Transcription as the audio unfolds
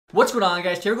What's going on,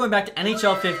 guys? Today we're going back to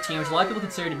NHL 15, which a lot of people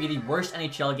consider to be the worst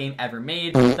NHL game ever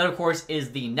made. That, of course,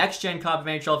 is the next-gen copy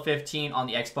of NHL 15 on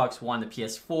the Xbox One, the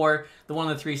PS4. The one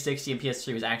on the 360 and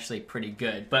PS3 was actually pretty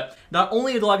good. But not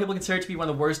only do a lot of people consider it to be one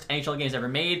of the worst NHL games ever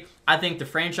made, I think the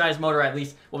franchise mode, or at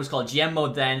least what was called GM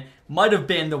mode then, might have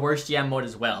been the worst GM mode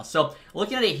as well. So,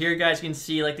 looking at it here, guys, you can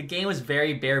see, like, the game was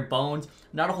very bare bones.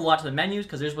 Not a whole lot to the menus,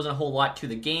 because there just wasn't a whole lot to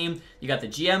the game. You got the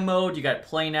GM mode, you got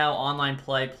Play Now, Online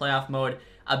Play, Playoff mode,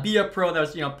 a Be A Pro that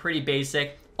was, pretty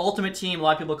basic. Ultimate Team, a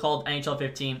lot of people called NHL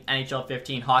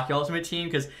 15 Hockey Ultimate Team,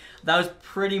 because that was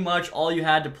pretty much all you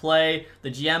had to play. The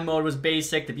GM mode was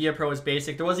basic, the Be A Pro was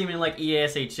basic. There wasn't even like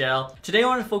EASHL. Today I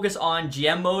want to focus on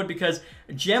GM mode, because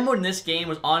GM mode in this game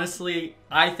was honestly,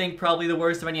 I think, probably the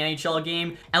worst of any NHL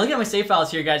game. And looking at my save files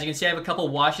here, guys, you can see I have a couple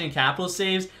Washington Capitals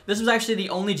saves. This was actually the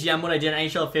only GM mode I did in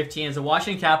NHL 15. It's a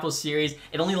Washington Capitals series.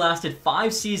 It only lasted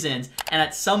 5 seasons, and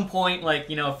at some point, like,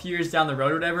 a few years down the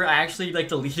road or whatever, I actually,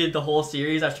 deleted the whole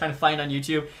series. I was trying to find it on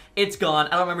YouTube. It's gone.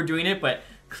 I don't remember doing it, but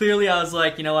clearly I was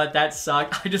like, you know what, that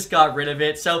sucked. I just got rid of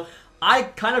it. So I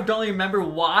kind of don't really remember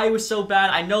why it was so bad.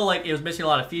 I know, it was missing a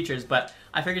lot of features, but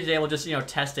I figured today we'll just,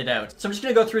 test it out. So I'm just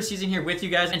going to go through a season here with you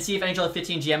guys and see if NHL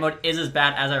 15 GM mode is as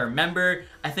bad as I remember.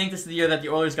 I think this is the year that the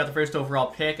Oilers got the first overall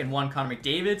pick and won Connor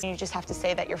McDavid. You just have to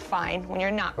say that you're fine when you're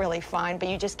not really fine, but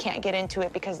you just can't get into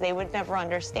it because they would never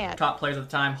understand. Top players at the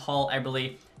time: Hall,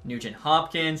 Eberle, Nugent,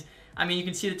 Hopkins. I mean, you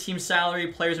can see the team salary,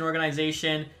 players and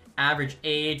organization, average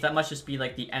age. That must just be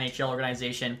like the NHL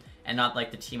organization and not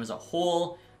like the team as a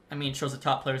whole. I mean, it shows the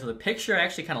top players of the picture. I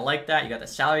actually kind of like that. You got the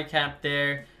salary cap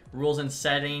there, rules and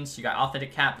settings. You got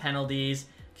authentic cap penalties,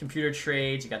 computer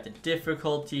trades. You got the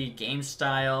difficulty, game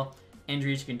style,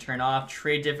 injuries you can turn off,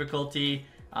 trade difficulty.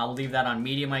 I'll leave that on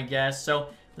medium, I guess. So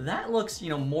that looks,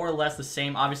 more or less the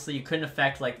same. Obviously, you couldn't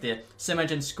affect like the sim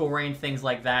engine scoring, things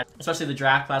like that, especially the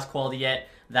draft class quality yet.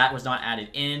 That was not added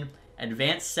in.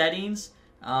 Advanced settings.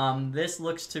 This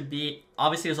looks to be,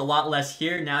 obviously there's a lot less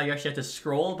here. Now you actually have to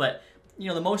scroll, but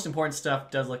the most important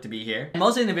stuff does look to be here. And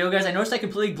mostly in the video, guys, I noticed I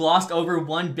completely glossed over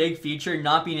one big feature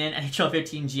not being in NHL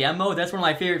 15 GM mode. That's one of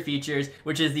my favorite features,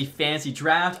 which is the fantasy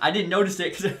draft. I didn't notice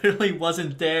it because it really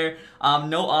wasn't there.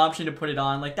 No option to put it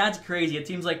on. Like, that's crazy. It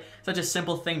seems like such a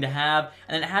simple thing to have.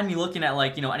 And then it had me looking at,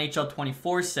 NHL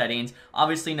 24 settings.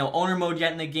 Obviously, no owner mode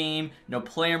yet in the game. No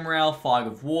player morale, fog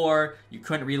of war. You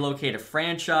couldn't relocate a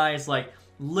franchise.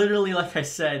 Literally, like I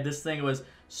said, this thing was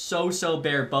so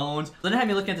bare bones. Then it had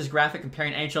me looking at this graphic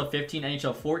comparing NHL 15 and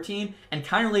NHL 14 and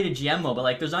kind of related GM mode,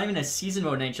 but there's not even a season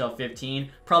mode in NHL 15,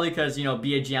 probably because,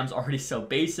 be a GM's already so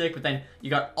basic, but then you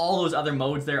got all those other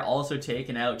modes there also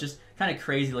taken out. Just kind of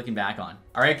crazy looking back on.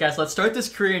 Alright, guys, let's start this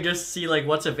career and just see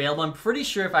what's available. I'm pretty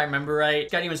sure, if I remember right,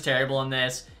 Scotty was terrible in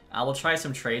this. We'll try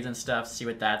some trades and stuff, see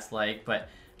what that's like, but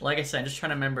like I said, I'm just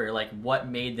trying to remember, what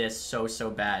made this so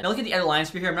bad. Now, look at the edit line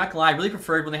screen here. I'm not gonna lie, I really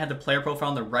preferred when they had the player profile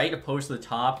on the right opposed to the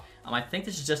top. I think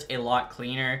this is just a lot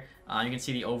cleaner. You can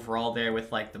see the overall there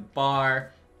with, the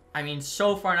bar. I mean,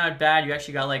 so far not bad. You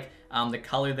actually got, the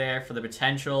color there for the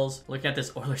potentials. Looking at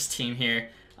this Oilers team here,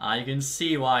 you can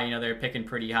see why, they're picking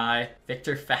pretty high.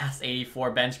 Victor Fast, 84.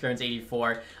 Ben Skrens,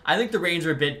 84. I think the ratings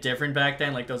were a bit different back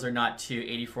then. Those are not two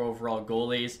 84 overall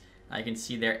goalies. I can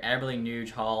see there, Eberle,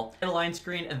 Nuge, Hall. The line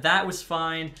screen, that was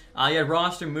fine. Yeah,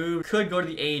 roster move. Could go to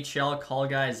the AHL, call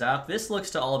guys up. This looks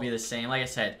to all be the same. Like I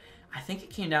said, I think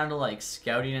it came down to,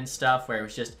 scouting and stuff, where it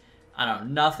was just, I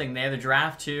don't know, nothing there. The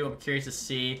draft, too, I'm curious to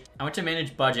see. I went to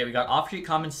manage budget. We got off-street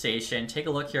compensation. Take a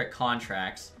look here at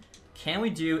contracts. Can we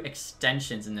do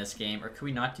extensions in this game, or could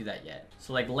we not do that yet?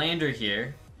 So, Lander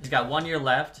here. He's got 1 year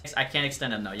left. I can't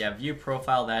extend him, though. Yeah, view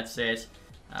profile, that's it.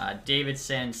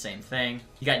 Davidson, same thing.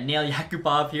 You got Nail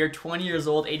Yakupov here, 20 years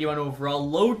old, 81 overall,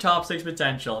 low top 6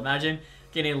 potential. Imagine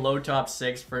getting a low top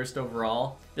 6 first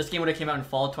overall. This game would have came out in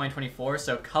fall of 2024,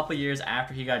 so a couple years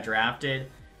after he got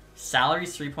drafted.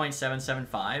 Salary's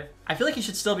 3.775. I feel like he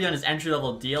should still be on his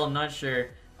entry-level deal. I'm not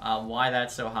sure why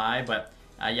that's so high, but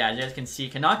yeah, as you guys can see,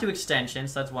 cannot do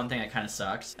extensions, so that's one thing that kind of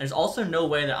sucks. There's also no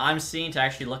way that I'm seeing to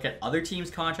actually look at other teams'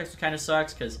 contracts, which kind of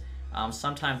sucks, because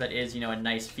sometimes that is, a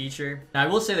nice feature. Now, I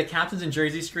will say the captains and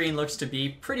jersey screen looks to be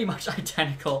pretty much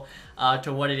identical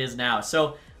to what it is now.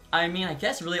 So, I mean, I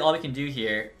guess really all we can do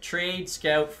here, trade,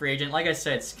 scout, free agent. Like I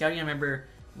said, scouting, I remember,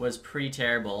 was pretty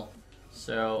terrible.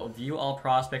 So, view all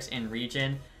prospects in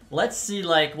region. Let's see,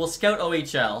 we'll scout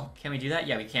OHL. Can we do that?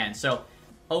 Yeah, we can. So,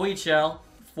 OHL,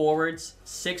 forwards,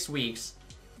 6 weeks.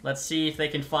 Let's see if they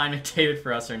can find McDavid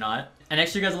for us or not. And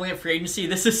next you guys looking at free agency,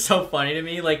 this is so funny to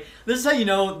me. This is how you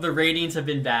know the ratings have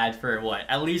been bad for, what,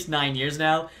 at least 9 years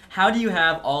now? How do you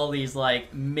have all these,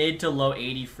 mid to low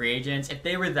 80 free agents? If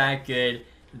they were that good,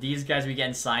 these guys we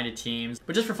getting signed to teams.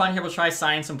 But just for fun here, we'll try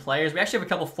signing some players. We actually have a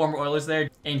couple former Oilers there,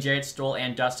 and Jarrett Stoll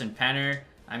and Dustin Penner.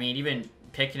 I mean, even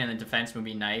picking in the defense would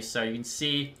be nice. So you can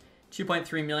see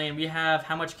 2.3 million. We have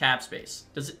how much cap space?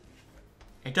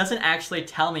 It doesn't actually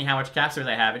tell me how much cap space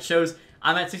I have. It shows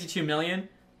I'm at 62 million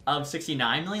of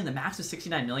 69 million. The max was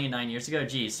 69 million 9 years ago.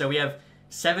 Geez. So we have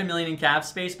 7 million in cap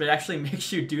space, but it actually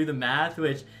makes you do the math,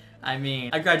 which, I mean,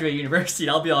 I graduated university,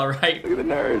 I'll be all right. Look at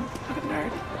the nerd. Look at the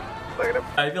nerd. Look at him.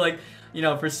 I feel like, you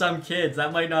know, for some kids,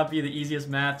 that might not be the easiest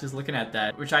math just looking at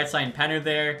that. We tried signing Penner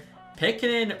there.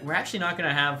 Pickett, we're actually not going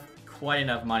to have quite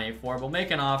enough money for. We'll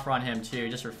make an offer on him too,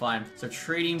 just for fun. So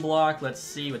trading block, let's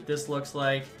see what this looks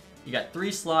like. You got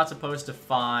 3 slots opposed to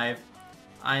 5.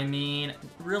 I mean,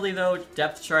 really though,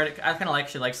 depth chart, I kind of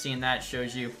actually like seeing that. It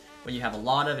shows you what you have a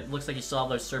lot of. It looks like you still have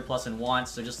those surplus and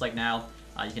wants, so just like now,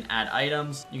 you can add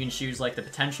items. You can choose like the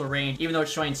potential range, even though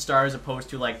it's showing stars opposed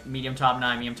to like medium top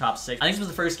 9, medium top 6. I think this was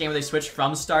the first game where they switched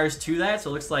from stars to that,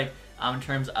 so it looks like in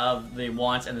terms of the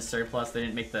wants and the surplus, they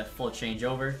didn't make the full change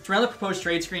over. So around the proposed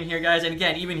trade screen here, guys, and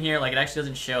again, even here, like it actually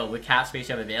doesn't show the cap space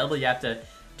you have available. You have to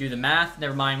do the math.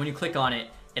 Never mind, when you click on it,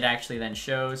 it actually then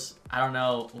shows. I don't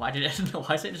know why did it,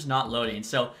 why is it just not loading?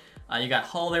 So you got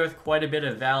Hull there with quite a bit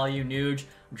of value. Nuge,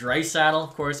 Draisaitl,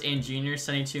 of course, in junior,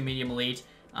 72 medium elite.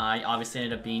 Obviously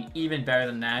ended up being even better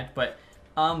than that, but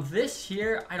this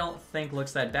here I don't think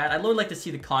looks that bad. I'd really like to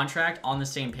see the contract on the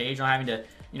same page, not having to,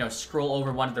 you know, scroll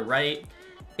over one to the right.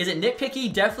 Is it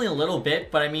nitpicky? Definitely a little bit,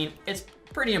 but I mean, it's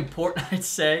pretty important, I'd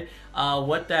say,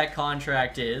 what that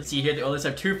contract is. See here, the Oilers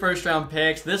have 2 first-round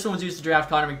picks. This one was used to draft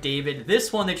Connor McDavid.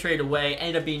 This one they traded away,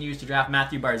 ended up being used to draft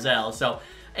Matthew Barzal. So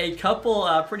a couple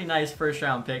pretty nice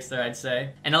first-round picks there, I'd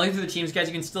say. And looking through the teams, guys,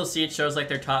 you can still see it shows like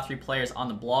their top 3 players on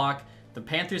the block. The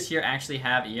Panthers here actually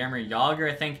have Jaromir Jagr.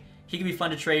 I think he could be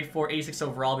fun to trade for. 86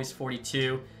 overall, he's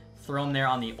 42. Throw him there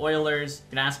on the Oilers. You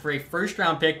can ask for a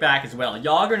first-round pick back as well.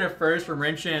 Jagr in a first from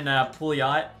Rinchen and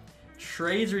Pouliot.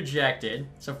 Trades rejected.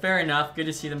 So fair enough. Good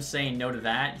to see them saying no to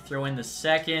that. You throw in the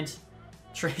second.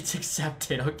 Trades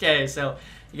accepted. Okay, so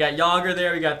you got Jagr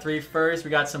there. We got 3 firsts.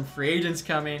 We got some free agents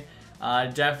coming.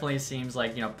 Definitely seems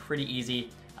like, you know, pretty easy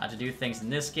to do things in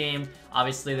this game.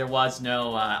 Obviously, there was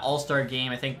no All-Star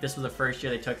game. I think this was the first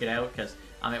year they took it out because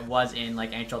it was in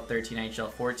like NHL 13,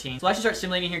 NHL 14. So I should start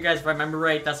simulating here, guys. If I remember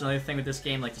right, that's another thing with this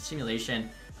game. Like the simulation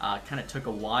kind of took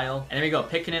a while. And there we go.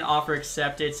 Picking an offer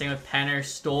accepted. Same with Penner.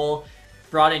 Stoll.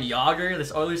 Brought in Jagr.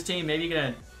 This Oilers team maybe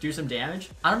gonna do some damage.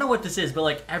 I don't know what this is, but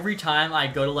like every time I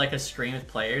go to like a screen with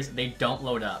players, they don't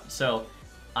load up. So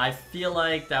I feel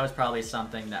like that was probably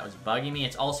something that was bugging me.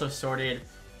 It's also sorted.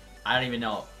 I don't even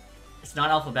know. It's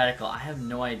not alphabetical. I have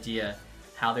no idea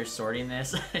how they're sorting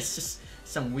this. It's just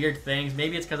some weird things.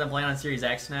 Maybe it's because I'm playing on Series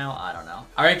X now. I don't know.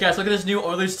 All right, guys, look at this new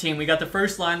Oilers team. We got the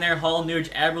first line there. Hull,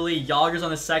 Nuge, Eberle. Jagr's on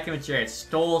the second with Jarrett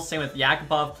Stoll. Same with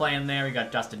Yakupov playing there. We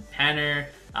got Dustin Penner.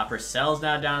 Purcell's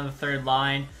now down on the third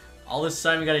line. All of a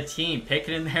sudden, we got a team.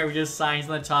 Pickett in there. We just signed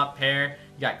on the top pair.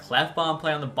 You got Clefbaum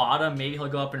playing on the bottom. Maybe he'll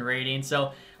go up in rating.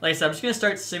 So, like I said, I'm just going to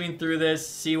start simming through this,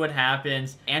 see what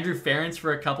happens. Andrew Ferentz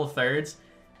for a couple thirds.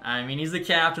 I mean, he's the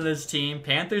captain of this team.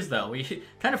 Panthers, though, we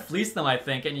kind of fleeced them, I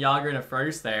think, getting Jagr in a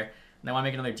first there. And they want to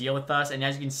make another deal with us. And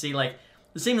as you can see, like,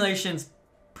 the simulation's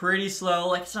pretty slow.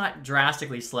 Like, it's not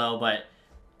drastically slow, but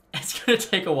it's going to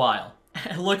take a while.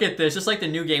 Look at this, just like the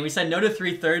new game. We said no to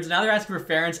 3 thirds. Now they're asking for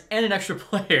Ferentz and an extra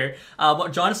player.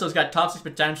 Jonasso's got top 6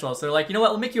 potential. So they're like, you know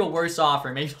what, we'll make you a worse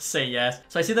offer. Maybe you'll say yes.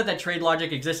 So I see that trade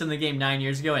logic existed in the game 9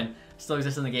 years ago and still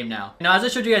exists in the game now. Now, as I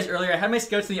showed you guys earlier, I had my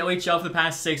scouts in the OHL for the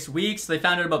past 6 weeks. They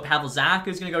found out about Pavel Zacha,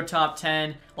 who's going to go top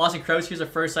 10. Lawson Krosky's a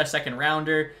first/second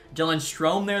rounder. Dylan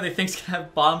Strome there, they think's going to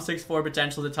have bottom 6-4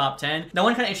 potential to top 10. Now,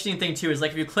 one kind of interesting thing, too, is like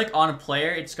if you click on a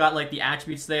player, it's got like the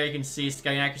attributes there. You can see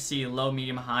scouting accuracy, low,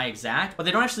 medium, high, exact. But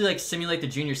they don't actually like simulate the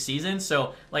junior season.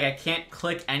 So like I can't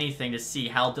click anything to see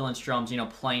how Dylan Strome's, you know,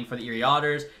 playing for the Erie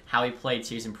Otters, how he played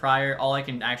season prior. All I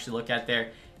can actually look at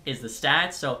there is the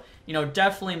stats. So, you know,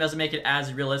 definitely doesn't make it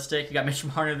as realistic. You got Mitch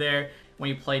Marner there when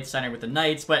he played center with the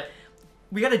Knights, but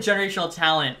we got a generational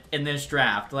talent in this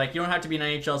draft. Like, you don't have to be an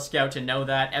NHL scout to know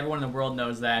that. Everyone in the world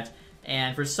knows that.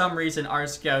 And for some reason, our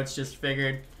scouts just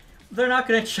figured they're not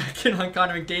going to check in on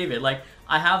Connor McDavid. Like,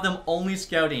 I have them only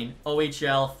scouting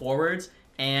OHL forwards,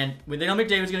 and when they know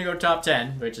McDavid's going to go top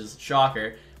 10, which is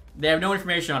shocker, they have no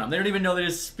information on him. They don't even know that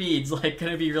his speed's, like,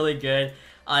 going to be really good.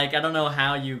 Like, I don't know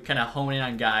how you kind of hone in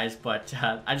on guys, but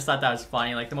I just thought that was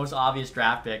funny. Like, the most obvious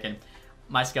draft pick, and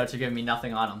my scouts are giving me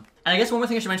nothing on them. And I guess one more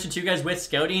thing I should mention too, guys, with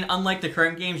scouting, unlike the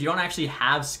current games, you don't actually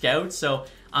have scouts. So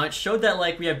it showed that,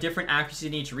 like, we have different accuracy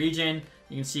in each region.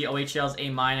 You can see OHL's A-.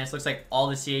 Looks like all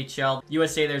the CHL.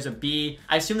 USA, there's a B.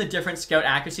 I assume the different scout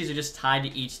accuracies are just tied to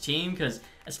each team, because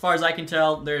as far as I can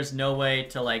tell, there's no way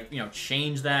to, like, you know,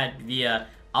 change that via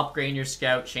upgrading your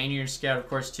scout, changing your scout, of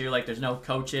course, too. Like, there's no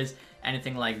coaches,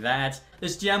 anything like that.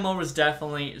 This GM mode was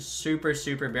definitely super,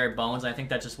 super bare bones. I think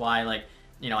that's just why, like,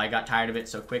 you know, I got tired of it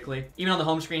so quickly. Even on the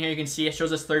home screen here, you can see it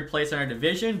shows us 3rd place in our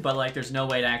division, but, like, there's no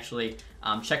way to actually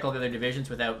check all the other divisions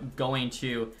without going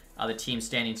to the team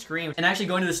standing screen. And actually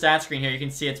going to the stats screen here, you can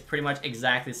see it's pretty much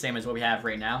exactly the same as what we have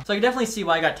right now. So I can definitely see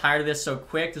why I got tired of this so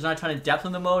quick. There's not a ton of depth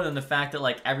in the mode, and the fact that,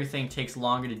 like, everything takes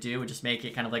longer to do would just make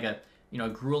it kind of like a, you know,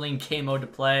 grueling game mode to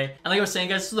play. And like I was saying,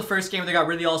 guys, this is the first game where they got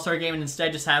rid of the All-Star game and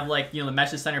instead just have, like, you know, the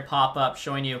message center pop up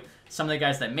showing you some of the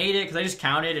guys that made it, because I just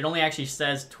counted. It only actually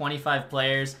says 25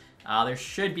 players. There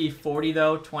should be 40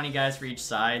 though, 20 guys for each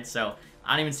side, so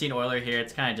I don't even see an Oiler here.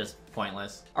 It's kind of just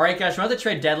pointless. Alright guys, we're at the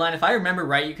trade deadline. If I remember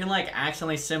right, you can, like,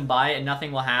 accidentally sim by it and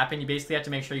nothing will happen. You basically have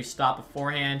to make sure you stop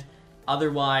beforehand,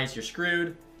 otherwise you're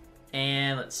screwed.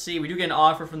 And let's see, we do get an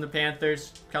offer from the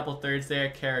Panthers, a couple thirds there,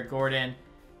 Kara Gordon.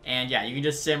 And yeah, you can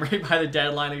just sim right by the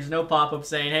deadline. There's no pop-up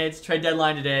saying, hey, it's trade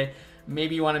deadline today.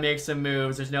 Maybe you want to make some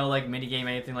moves. There's no, like, minigame,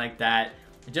 anything like that.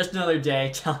 Just another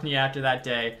day telling you after that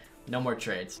day, no more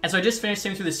trades. And so I just finished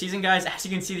simming through the season, guys. As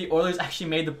you can see, the Oilers actually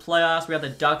made the playoffs. We got the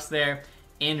Ducks there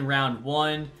in round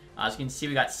 1. As you can see,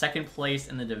 we got 2nd place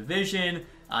in the division.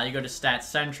 You go to Stats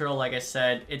Central. Like I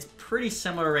said, it's pretty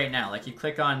similar right now. Like, you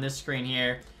click on this screen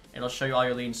here, it'll show you all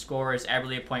your leading scorers.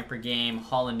 Eberle, a point per game.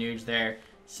 Hall and Nuge there,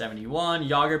 71.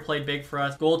 Yager played big for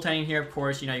us. Goaltending here, of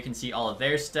course, you know, you can see all of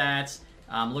their stats.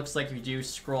 Looks like if you do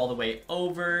scroll the way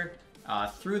over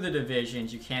through the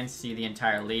divisions, you can see the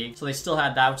entire league. So they still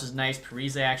had that, which is nice.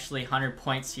 Parise actually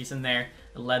 100-point season there,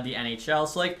 led the NHL.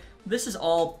 So, like, this is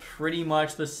all pretty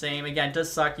much the same. Again, it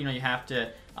does suck, you know, you have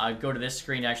to go to this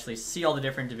screen to actually see all the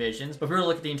different divisions. But if we were to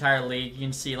look at the entire league, you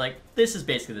can see, like, this is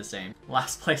basically the same.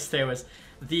 Last place there was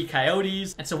the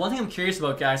Coyotes. And so one thing I'm curious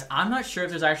about, guys, I'm not sure if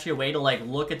there's actually a way to, like,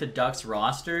 look at the Ducks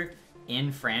roster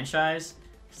in franchise.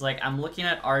 Because, like, I'm looking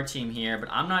at our team here, but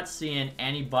I'm not seeing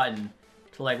any button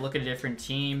to, like, look at a different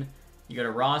team. You go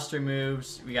to roster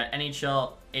moves. We got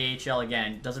NHL, AHL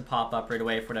again. Doesn't pop up right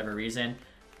away for whatever reason.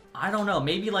 I don't know.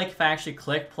 Maybe, like, if I actually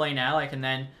click play now, I can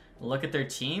then look at their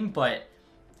team. But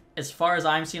as far as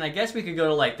I'm seeing, I guess we could go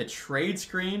to, like, the trade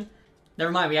screen.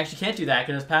 Never mind. We actually can't do that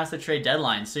because it's past the trade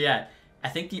deadline. So, yeah, I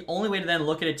think the only way to then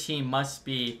look at a team must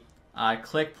be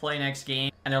click play next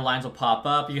game, and their lines will pop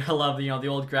up. You gotta love, you know, the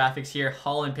old graphics here.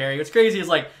 Hall and Perry. What's crazy is,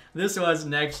 like, this was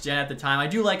next gen at the time. I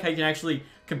do like how you can actually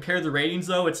compare the ratings,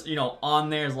 though. It's, you know, on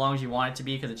there as long as you want it to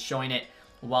be because it's showing it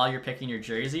while you're picking your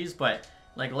jerseys. But,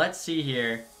 like, let's see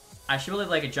here. I should really,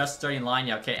 like, adjust starting line.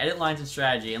 Yeah, okay, edit lines and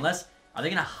strategy. Unless, are they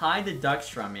gonna hide the Ducks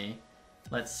from me?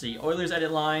 Let's see. Oilers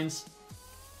edit lines.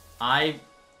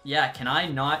 Yeah, can I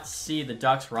not see the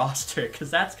Ducks roster? Because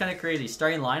that's kind of crazy.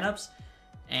 Starting lineups,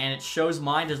 and it shows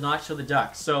mine, does not show the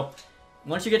Ducks. So,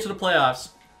 once you get to the playoffs,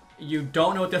 you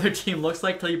don't know what the other team looks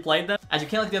like till you played them. As you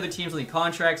can't look at the other teams on the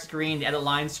contract screen, the edit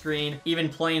line screen, even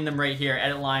playing them right here,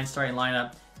 edit line, starting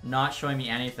lineup, not showing me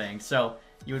anything. So,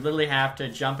 you would literally have to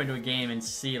jump into a game and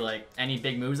see, like, any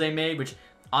big moves they made, which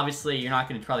obviously you're not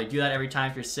going to probably do that every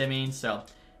time if you're simming, so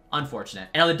unfortunate.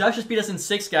 And now the Ducks just beat us in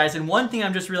 6, guys, and one thing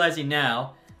I'm just realizing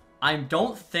now, I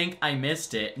don't think I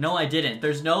missed it. No, I didn't.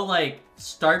 There's no, like,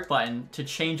 start button to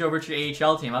change over to your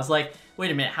AHL team. I was like, wait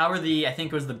a minute, how are the, I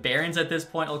think it was the Barons at this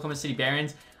point, Oklahoma City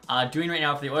Barons, doing right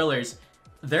now for the Oilers?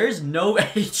 There's no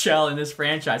AHL in this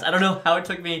franchise. I don't know how it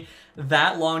took me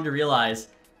that long to realize.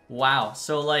 Wow.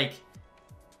 So, like,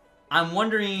 I'm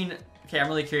wondering, okay, I'm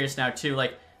really curious now, too,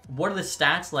 like, what are the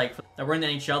stats like that were in the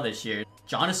NHL this year?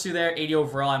 Jonasu there, 80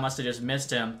 overall, I must have just missed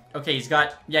him. Okay, he's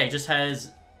got, yeah, he just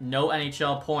has no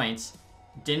NHL points,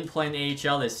 didn't play in the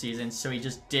AHL this season, so he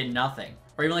just did nothing.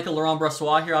 Or even like a Laurent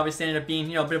Brossois here, obviously ended up being,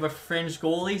 you know, a bit of a fringe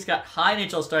goalie. He's got high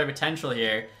NHL starter potential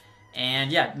here.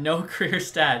 And yeah, no career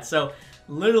stats. So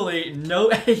literally no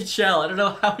AHL. I don't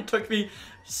know how it took me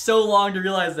so long to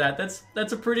realize that.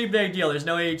 That's a pretty big deal. There's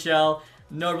no AHL.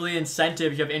 No really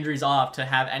incentive if you have injuries off to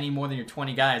have any more than your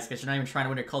 20 guys because you're not even trying to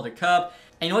win a Calder Cup.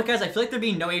 And you know what, guys? I feel like there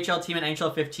being no AHL team in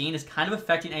NHL 15 is kind of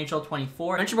affecting NHL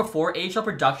 24. I mentioned before, AHL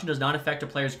production does not affect a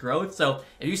player's growth. So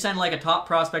if you send like a top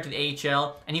prospect to the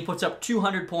AHL and he puts up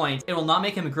 200 points, it will not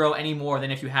make him grow any more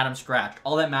than if you had him scrapped.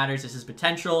 All that matters is his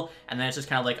potential, and then it's just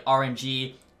kind of like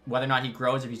RNG, whether or not he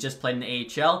grows if he's just played in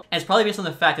the AHL. And it's probably based on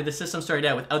the fact that the system started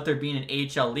out without there being an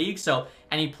AHL league, so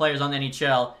any players on the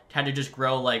NHL had to just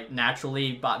grow like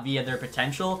naturally via their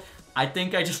potential. I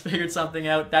think I just figured something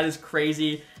out. That is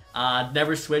crazy.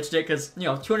 Never switched it because, you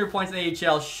know, 200 points in the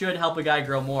AHL should help a guy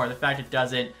grow more. The fact it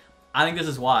doesn't, I think this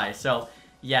is why. So,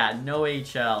 yeah, no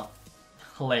AHL.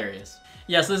 Hilarious.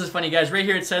 Yeah, so this is funny, guys. Right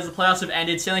here it says the playoffs have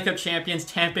ended. Stanley Cup champions,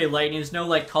 Tampa Bay Lightning. There's no,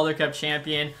 like, Calder Cup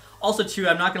champion. Also, too,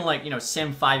 I'm not going to, like, you know,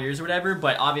 sim 5 years or whatever,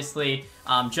 but obviously,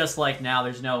 just like now,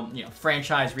 there's no, you know,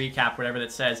 franchise recap, whatever,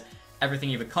 that says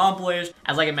everything you've accomplished.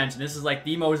 As like I mentioned, this is, like,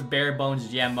 the most bare bones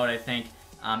GM mode, I think,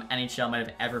 NHL might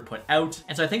have ever put out.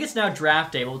 And so I think it's now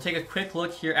draft day. We'll take a quick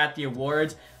look here at the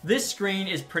awards. This screen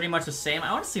is pretty much the same. I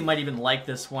honestly might even like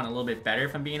this one a little bit better,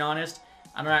 if I'm being honest.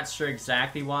 I'm not sure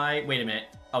exactly why. Wait a minute.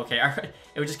 Okay, all right.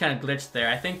 It was just kind of glitched there.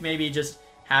 I think maybe just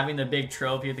having the big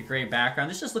trophy with the gray background.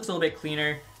 This just looks a little bit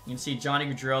cleaner. You can see Johnny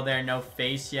Gaudreau there, no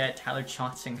face yet. Tyler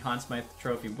Johnson, Conn Smythe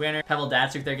Trophy winner. Pavel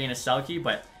Datsyuk there getting a Selke,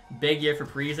 but big year for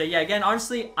Parise. Yeah, again,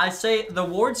 honestly, I say the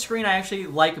award screen I actually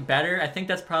like better. I think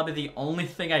that's probably the only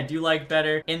thing I do like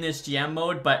better in this GM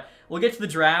mode, but we'll get to the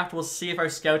draft. We'll see if our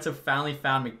scouts have finally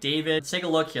found McDavid. Let's take a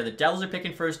look here. The Devils are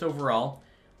picking first overall.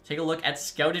 Take a look at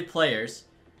scouted players.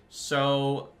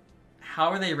 So, how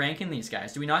are they ranking these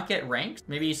guys? Do we not get ranked?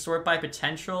 Maybe sort by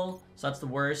potential, so that's the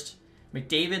worst.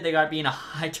 McDavid, they got to be in a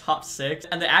high top 6.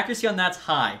 And the accuracy on that's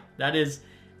high. That is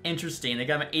interesting. They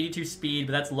got him at 82 speed,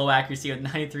 but that's low accuracy with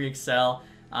 93 excel.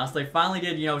 So they finally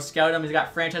did, you know, scout him. He's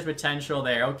got franchise potential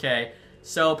there. Okay.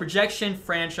 So projection,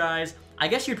 franchise. I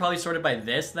guess you'd probably sort it by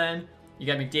this then. You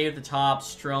got McDavid at the top,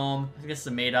 Strome. I guess it's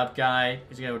a made-up guy.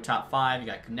 He's going to go top 5. You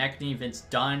got Konechny, Vince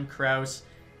Dunn, Krause.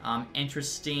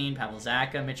 Interesting. Pavel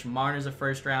Zacha, Mitch Marner's a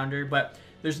first-rounder. But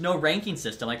there's no ranking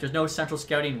system. Like, there's no central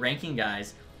scouting ranking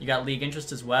guys. You got league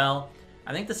interest as well.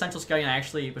 I think the central scouting I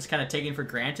actually was kind of taken for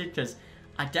granted because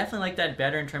I definitely like that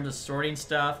better in terms of sorting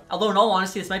stuff. Although, in all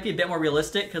honesty, this might be a bit more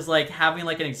realistic because, like, having,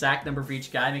 like, an exact number for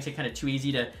each guy makes it kind of too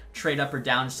easy to trade up or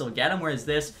down and still get them, whereas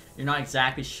this, you're not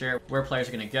exactly sure where players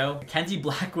are going to go. Mackenzie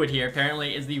Blackwood here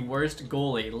apparently is the worst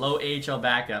goalie, low AHL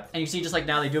backup. And you see, just like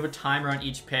now, they do have a timer on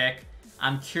each pick.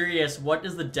 I'm curious, what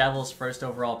does the Devils' first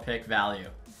overall pick value?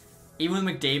 Even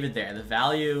with McDavid there, the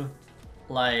value,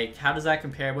 like, how does that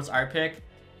compare? What's our pick?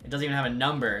 It doesn't even have a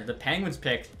number. The Penguins'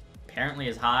 pick apparently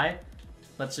is high.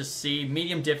 Let's just see.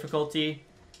 Medium difficulty.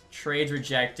 Trades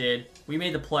rejected. We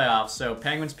made the playoffs, so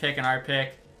Penguins pick and our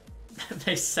pick,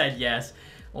 they said yes.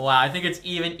 Wow, I think it's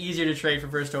even easier to trade for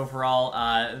first overall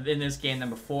in this game than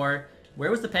before. Where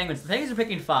was the Penguins? The Penguins are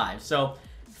picking 5, so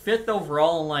 5th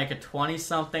overall in like a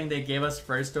 20-something. They gave us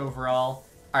first overall.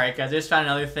 Alright, guys, I just found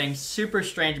another thing super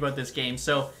strange about this game.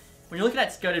 So, when you're looking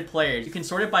at scouted players, you can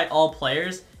sort it by all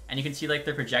players, and you can see like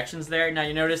their projections there. Now,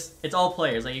 you notice it's all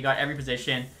players. Like, you got every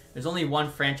position. There's only one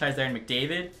franchise there in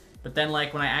McDavid. But then,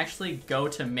 like, when I actually go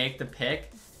to make the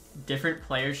pick, different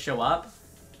players show up.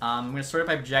 I'm going to sort it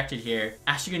by projected here.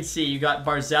 As you can see, you got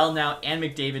Barzal now and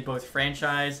McDavid, both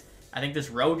franchise. I think this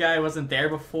row guy wasn't there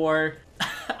before.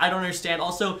 I don't understand.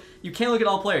 Also, you can't look at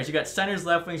all players. You got centers,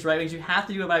 left wings, right wings. You have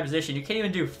to do it by position. You can't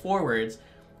even do forwards.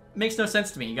 Makes no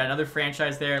sense to me. You got another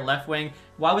franchise there, left wing.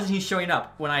 Why wasn't he showing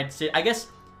up when I did? I guess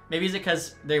maybe it's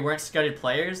because they weren't scouted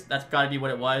players. That's got to be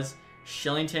what it was.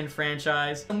 Shillington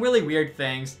franchise. Some really weird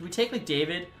things. We take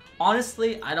McDavid.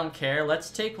 Honestly, I don't care. Let's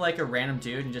take like a random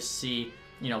dude and just see,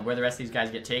 you know, where the rest of these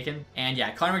guys get taken. And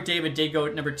yeah, Connor McDavid did go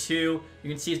at number 2. You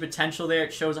can see his potential there.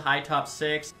 It shows a high top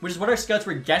 6, which is what our scouts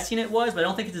were guessing it was, but I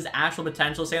don't think it's his actual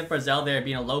potential. Same with Barzal there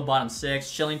being a low bottom 6.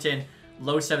 Shillington,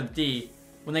 low 7th D.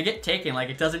 When they get taken, like,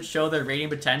 it doesn't show their rating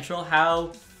potential.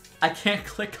 How? I can't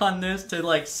click on this to,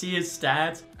 like, see his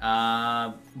stats.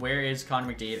 Where is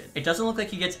Connor McDavid? It doesn't look like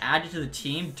he gets added to the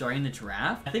team during the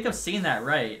draft. I think I'm seeing that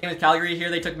right. With Calgary here,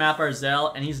 they took Matt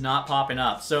Barzal, and he's not popping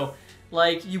up. So,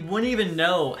 like, you wouldn't even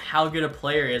know how good a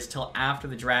player is till after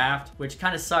the draft, which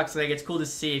kind of sucks. Like, it's cool to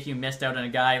see if you missed out on a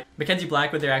guy. Mackenzie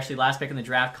Blackwood there, actually, last pick in the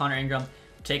draft. Connor Ingram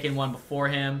taking one before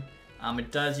him.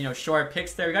 It does, you know, show our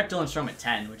picks there. We got Dylan Strome at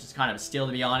 10, which is kind of a steal,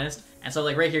 to be honest. And so,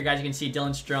 like, right here, guys, you can see Dylan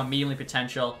Strome, mediumly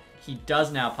potential. He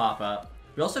does now pop up.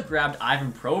 We also grabbed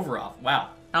Ivan Provorov. Wow.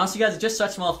 And honestly, guys, it's just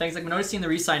such small things. Like, I'm noticing the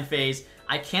re-sign phase,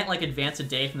 I can't, like, advance a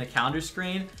day from the calendar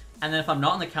screen. And then if I'm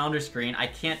not on the calendar screen, I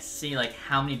can't see, like,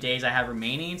 how many days I have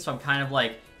remaining. So I'm kind of,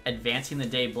 like, advancing the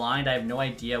day blind. I have no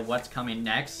idea what's coming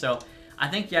next. So I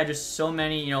think, yeah, just so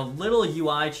many, you know, little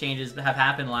UI changes that have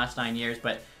happened in the last 9 years,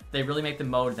 but they really make the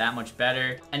mode that much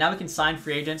better. And now we can sign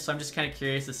free agents, so I'm just kind of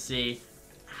curious to see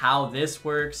how this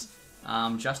works.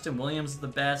 Justin Williams is the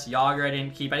best. Yager I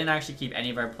didn't keep. I didn't actually keep any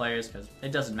of our players because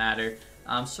it doesn't matter.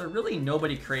 So really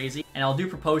nobody crazy. And I'll do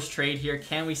proposed trade here.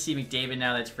 Can we see McDavid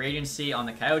now that's free agency on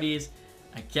the Coyotes?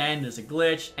 Again, there's a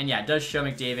glitch. And yeah, it does show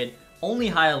McDavid. Only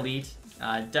high elite.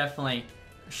 Definitely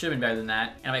should have been better than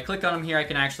that. And if I click on him here, I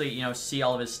can actually, you know, see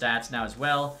all of his stats now as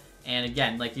well. And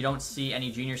again, like, you don't see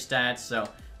any junior stats, so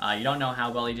You don't know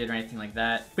how well he did or anything like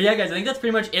that. But yeah, guys, I think that's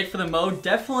pretty much it for the mode.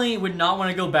 Definitely would not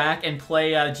want to go back and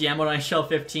play GM mode on NHL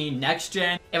 15 next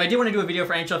gen. If I did want to do a video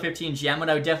for NHL 15 GM mode,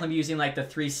 I would definitely be using like the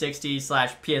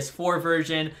 360/PS4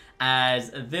 version, as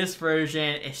this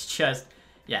version is just,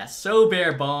 yeah, so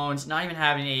bare bones. Not even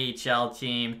having an AHL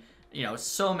team. You know,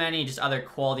 so many just other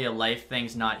quality of life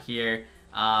things not here.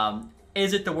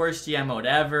 Is it the worst GM mode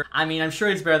ever? I mean, I'm sure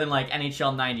it's better than like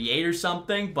NHL 98 or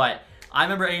something, but I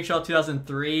remember NHL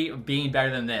 2003 being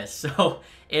better than this. So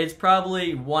it's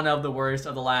probably one of the worst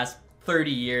of the last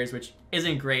 30 years, which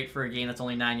isn't great for a game that's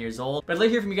only 9 years old. But I'd like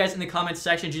to hear from you guys in the comments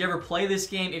section. Did you ever play this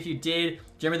game? If you did,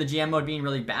 do you remember the GM mode being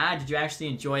really bad? Did you actually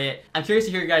enjoy it? I'm curious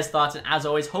to hear your guys' thoughts, and as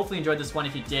always, hopefully you enjoyed this one.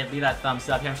 If you did, leave that thumbs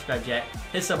up. If you haven't subscribed yet,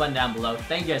 hit the sub button down below.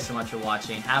 Thank you guys so much for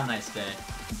watching. Have a nice day.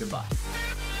 Goodbye.